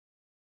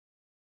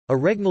A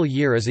regnal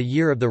year is a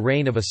year of the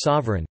reign of a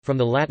sovereign, from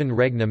the Latin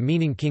regnum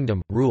meaning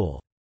kingdom, rule.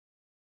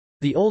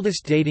 The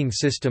oldest dating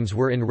systems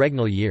were in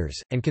regnal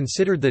years, and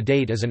considered the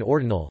date as an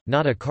ordinal,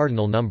 not a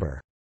cardinal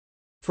number.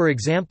 For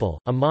example,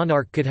 a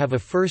monarch could have a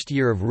first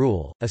year of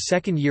rule, a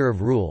second year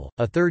of rule,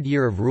 a third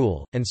year of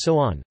rule, and so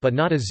on, but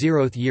not a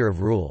 0th year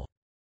of rule.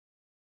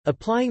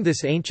 Applying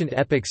this ancient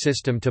epic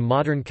system to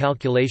modern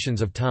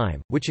calculations of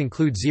time, which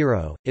include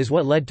 0, is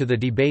what led to the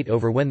debate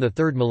over when the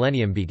third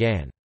millennium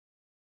began.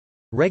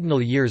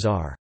 Regnal years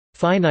are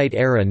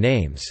finite-era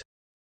names,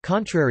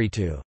 contrary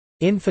to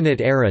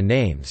infinite-era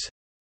names,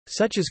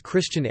 such as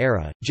Christian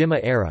era,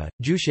 Jimma era,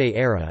 Juche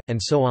era, and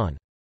so on.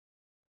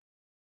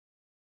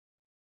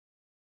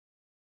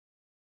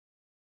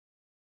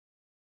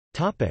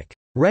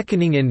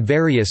 Reckoning in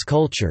various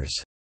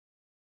cultures.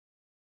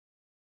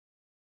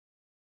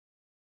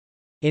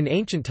 In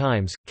ancient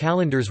times,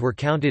 calendars were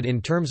counted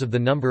in terms of the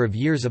number of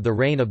years of the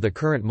reign of the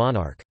current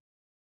monarch.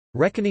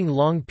 Reckoning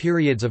long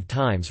periods of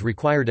times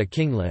required a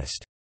king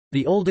list.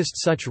 The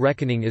oldest such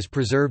reckoning is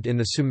preserved in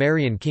the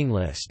Sumerian king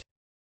list.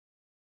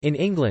 In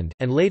England,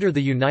 and later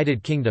the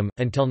United Kingdom,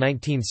 until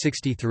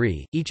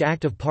 1963, each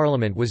Act of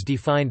Parliament was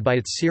defined by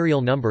its serial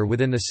number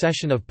within the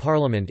session of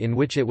Parliament in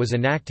which it was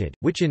enacted,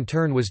 which in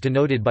turn was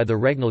denoted by the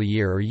regnal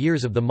year or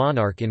years of the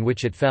monarch in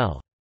which it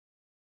fell.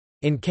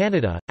 In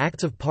Canada,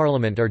 Acts of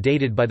Parliament are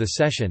dated by the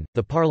session,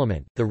 the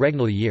Parliament, the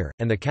regnal year,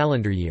 and the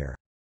calendar year.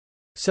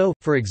 So,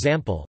 for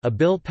example, a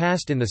bill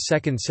passed in the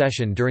second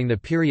session during the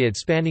period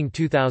spanning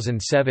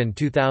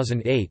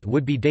 2007–2008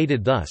 would be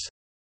dated thus: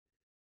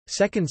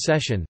 Second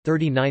Session,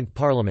 39th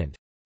Parliament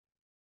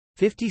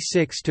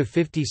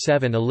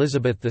 56–57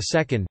 Elizabeth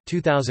II,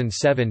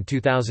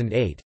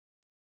 2007–2008.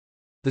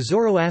 The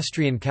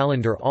Zoroastrian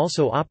calendar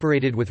also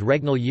operated with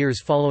regnal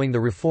years following the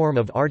reform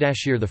of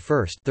Ardashir I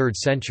 3rd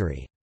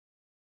century.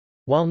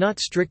 While not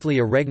strictly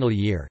a regnal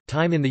year,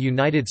 time in the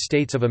United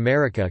States of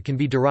America can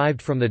be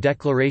derived from the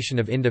Declaration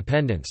of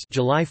Independence,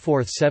 July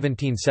 4,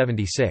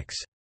 1776.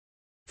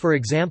 For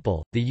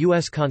example, the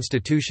U.S.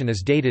 Constitution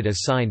is dated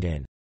as signed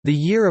in the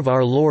year of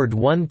our Lord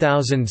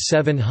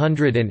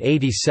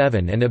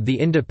 1787 and of the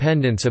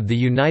independence of the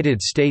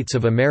United States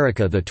of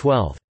America the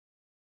 12th,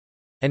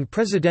 and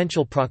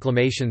presidential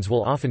proclamations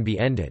will often be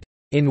ended,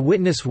 "In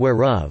witness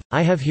whereof,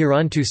 I have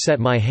hereunto set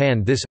my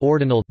hand this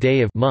ordinal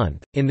day of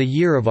month, in the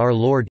year of our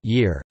Lord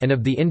year, and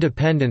of the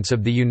independence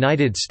of the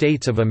United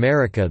States of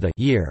America the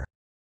year."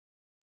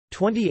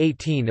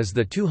 2018 is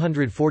the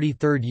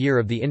 243rd year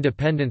of the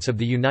independence of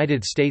the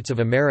United States of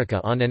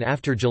America on and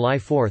after July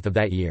 4 of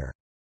that year.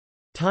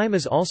 Time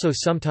is also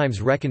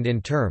sometimes reckoned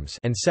in terms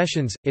and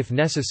sessions, if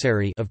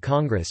necessary, of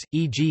Congress,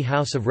 e.g.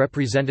 House of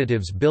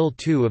Representatives Bill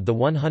 2 of the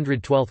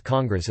 112th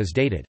Congress is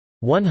dated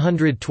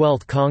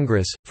 112th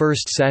Congress,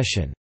 First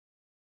Session.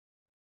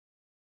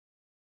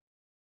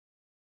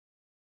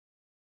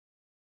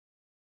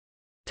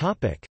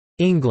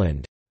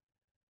 England.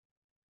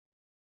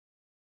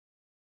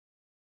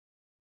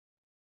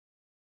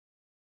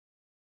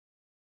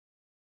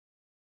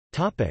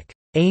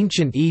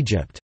 Ancient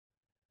Egypt.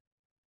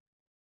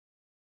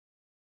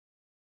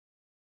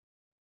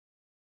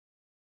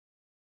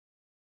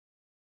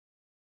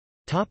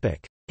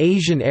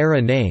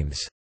 Asian-era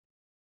names.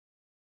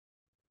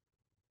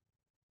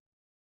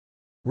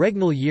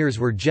 Regnal years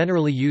were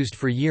generally used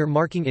for year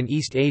marking in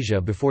East Asia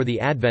before the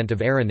advent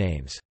of era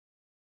names.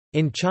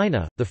 In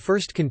China, the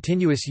first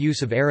continuous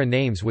use of era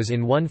names was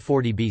in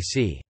 140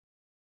 BC.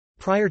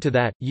 Prior to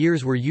that,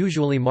 years were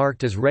usually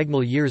marked as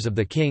regnal years of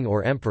the king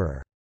or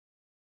emperor.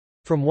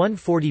 From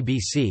 140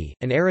 BC,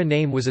 an era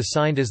name was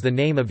assigned as the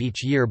name of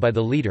each year by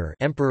the leader,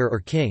 emperor or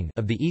king,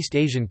 of the East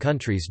Asian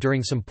countries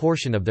during some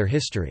portion of their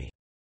history.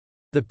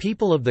 The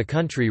people of the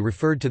country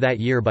referred to that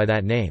year by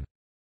that name.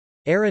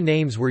 Era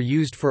names were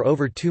used for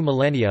over 2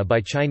 millennia by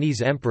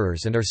Chinese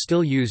emperors and are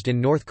still used in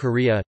North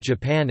Korea,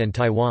 Japan and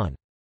Taiwan.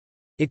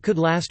 It could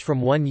last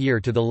from 1 year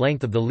to the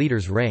length of the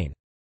leader's reign.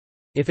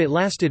 If it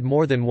lasted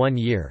more than 1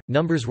 year,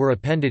 numbers were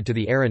appended to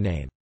the era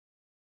name.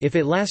 If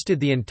it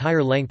lasted the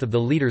entire length of the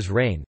leader's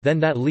reign, then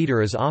that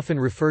leader is often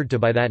referred to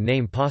by that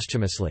name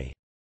posthumously.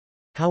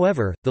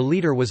 However, the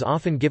leader was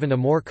often given a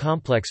more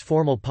complex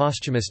formal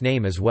posthumous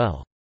name as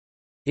well.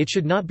 It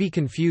should not be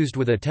confused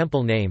with a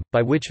temple name,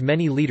 by which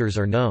many leaders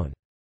are known.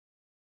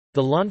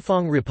 The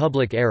Lanfang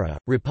Republic era,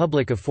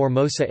 Republic of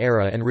Formosa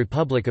era and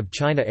Republic of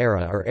China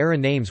era are era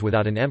names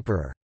without an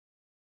emperor.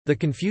 The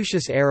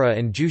Confucius era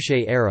and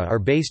Juche era are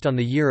based on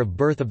the year of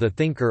birth of the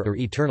thinker or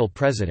eternal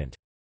president.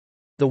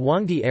 The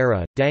Huangdi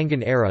era,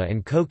 Dangan era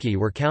and Koki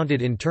were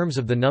counted in terms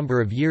of the number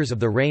of years of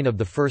the reign of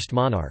the first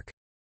monarch.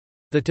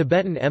 The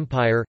Tibetan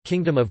Empire,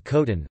 Kingdom of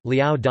Khotan,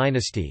 Liao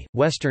dynasty,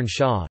 Western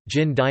Shah,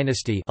 Jin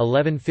dynasty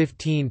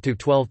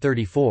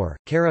 1115–1234,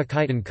 Kara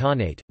Khitan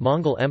Khanate,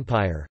 Mongol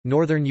Empire,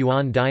 Northern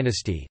Yuan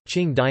dynasty,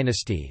 Qing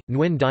dynasty,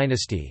 Nguyen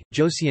dynasty,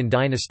 Joseon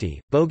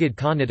dynasty, Bogd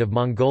Khanate of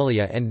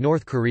Mongolia and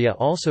North Korea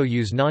also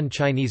use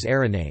non-Chinese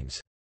era names.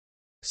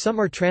 Some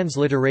are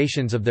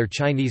transliterations of their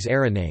Chinese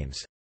era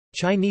names.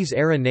 Chinese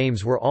era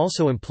names were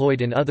also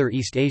employed in other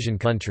East Asian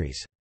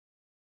countries.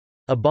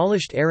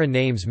 Abolished era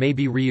names may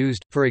be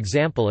reused, for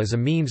example as a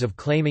means of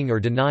claiming or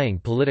denying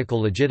political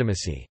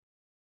legitimacy.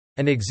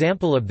 An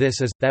example of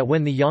this is, that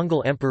when the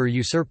Yongle Emperor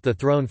usurped the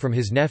throne from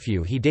his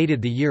nephew he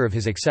dated the year of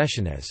his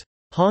accession as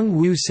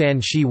Hongwu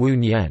San Shi Wu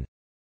Nian,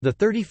 the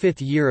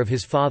 35th year of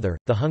his father,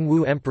 the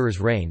Hongwu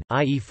Emperor's reign,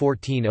 i.e.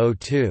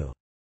 1402.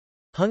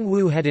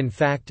 Hongwu had in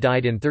fact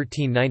died in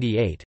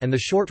 1398, and the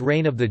short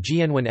reign of the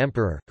Jianwen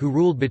Emperor, who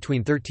ruled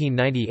between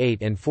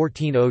 1398 and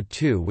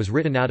 1402 was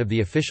written out of the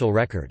official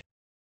record.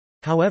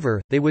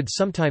 However, they would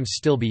sometimes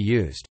still be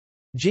used.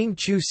 Jing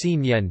Chu Si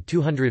Nian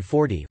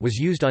 240 was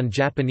used on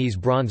Japanese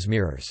bronze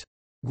mirrors.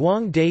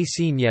 Guang Dai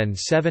Si Nian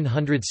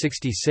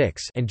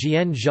 766 and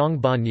Jian Zhang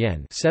Ba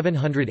Nian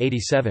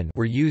 787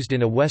 were used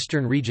in a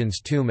Western region's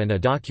tomb and a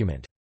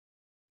document.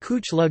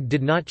 Kuch-lug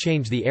did not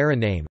change the era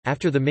name.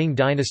 After the Ming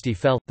dynasty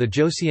fell, the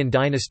Joseon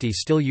dynasty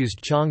still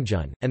used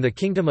Chongjun, and the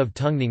Kingdom of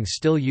Tungning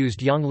still used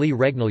Yongli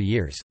Regnal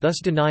years, thus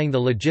denying the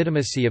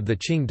legitimacy of the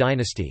Qing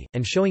dynasty,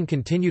 and showing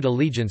continued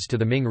allegiance to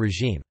the Ming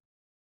regime.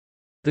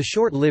 The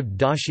short-lived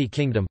Dashi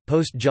Kingdom,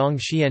 post-Zhong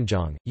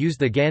Xianzhong, used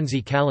the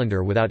Ganzi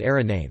calendar without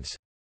era names.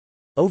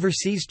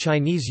 Overseas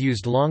Chinese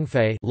used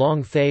Longfei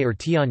or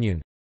Tianyun.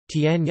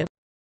 Tianyun.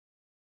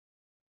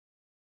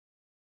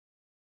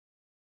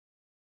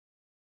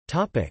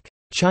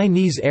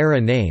 Chinese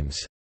era names.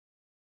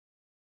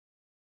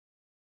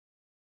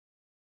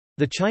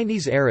 The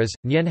Chinese eras,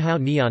 Nianhao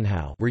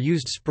Nianhao, were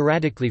used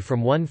sporadically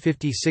from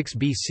 156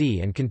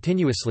 BC and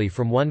continuously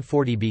from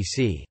 140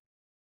 BC.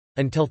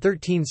 Until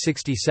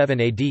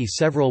 1367 AD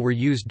several were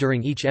used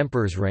during each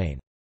emperor's reign.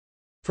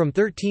 From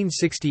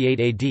 1368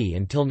 AD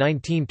until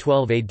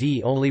 1912 AD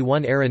only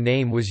one era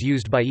name was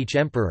used by each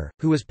emperor,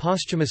 who was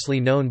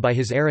posthumously known by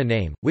his era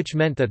name, which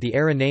meant that the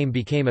era name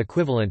became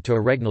equivalent to a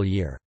regnal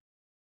year.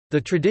 The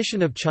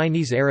tradition of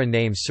Chinese era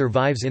names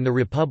survives in the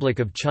Republic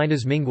of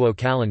China's Mingguo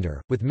calendar,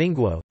 with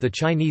Mingguo, the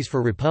Chinese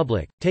for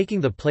Republic,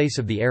 taking the place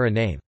of the era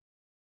name.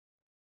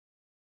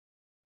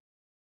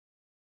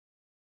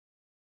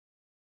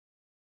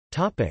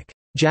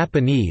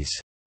 Japanese.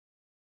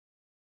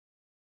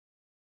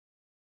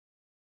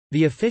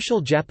 The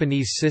official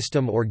Japanese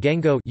system or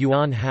Gengo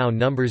Yuan Hao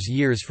numbers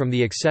years from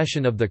the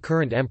accession of the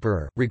current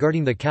emperor,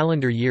 regarding the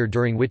calendar year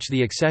during which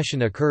the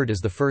accession occurred as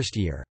the first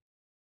year.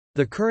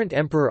 The current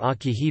Emperor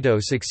Akihito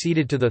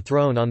succeeded to the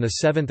throne on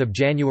 7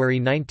 January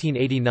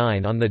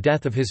 1989 on the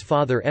death of his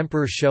father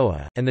Emperor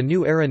Showa, and the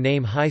new era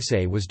name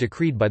Heisei was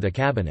decreed by the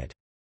cabinet.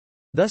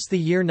 Thus the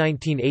year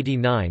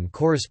 1989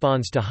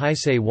 corresponds to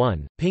Heisei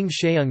 1, Ping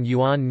Sheung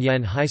Yuan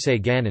Nian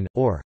Heisei Ganon,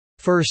 or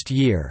first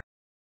year.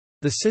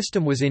 The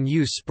system was in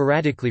use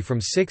sporadically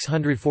from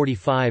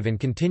 645 and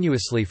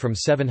continuously from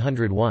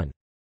 701.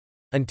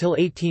 Until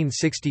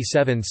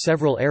 1867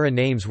 several era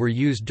names were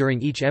used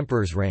during each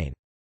emperor's reign.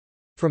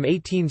 From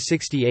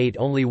 1868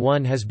 only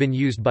one has been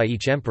used by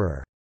each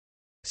emperor.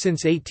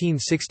 Since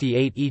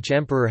 1868 each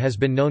emperor has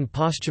been known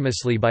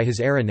posthumously by his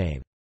era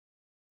name.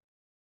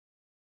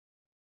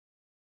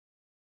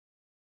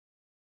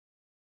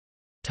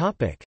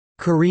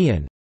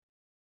 Korean.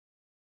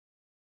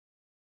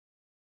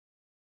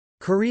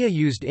 Korea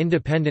used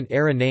independent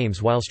era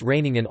names whilst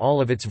reigning in all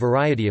of its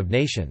variety of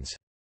nations.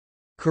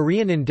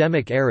 Korean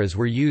endemic eras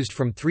were used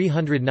from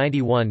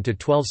 391 to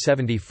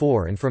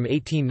 1274 and from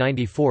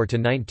 1894 to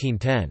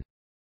 1910.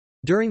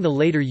 During the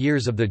later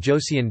years of the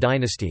Joseon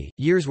dynasty,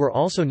 years were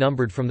also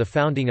numbered from the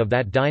founding of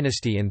that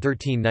dynasty in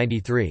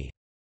 1393.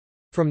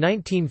 From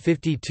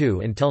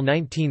 1952 until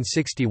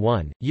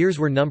 1961, years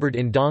were numbered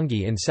in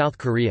Donggi in South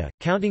Korea,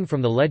 counting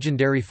from the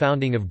legendary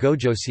founding of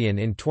Gojoseon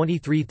in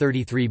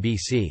 2333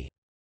 BC.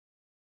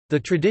 The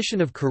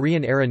tradition of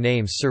Korean-era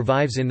names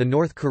survives in the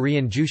North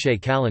Korean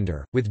Juche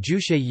calendar, with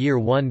Juche Year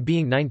 1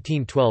 being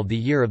 1912, the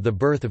year of the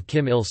birth of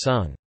Kim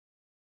Il-sung.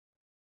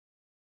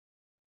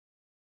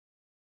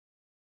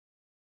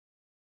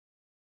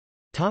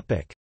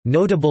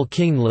 Notable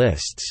king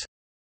lists.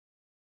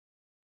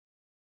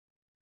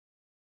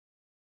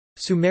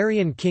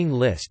 Sumerian king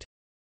list,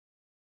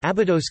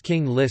 Abydos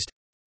king list,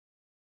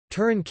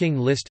 Turan king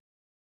list,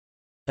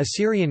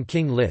 Assyrian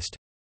king list,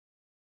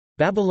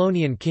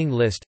 Babylonian king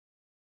list,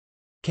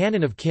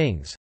 Canon of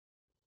Kings,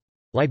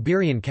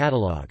 Liberian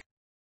Catalogue.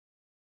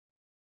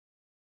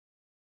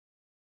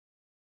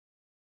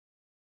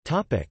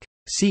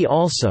 See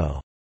also: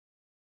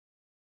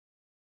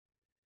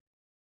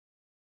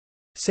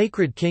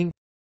 Sacred King,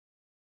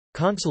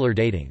 Consular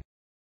dating.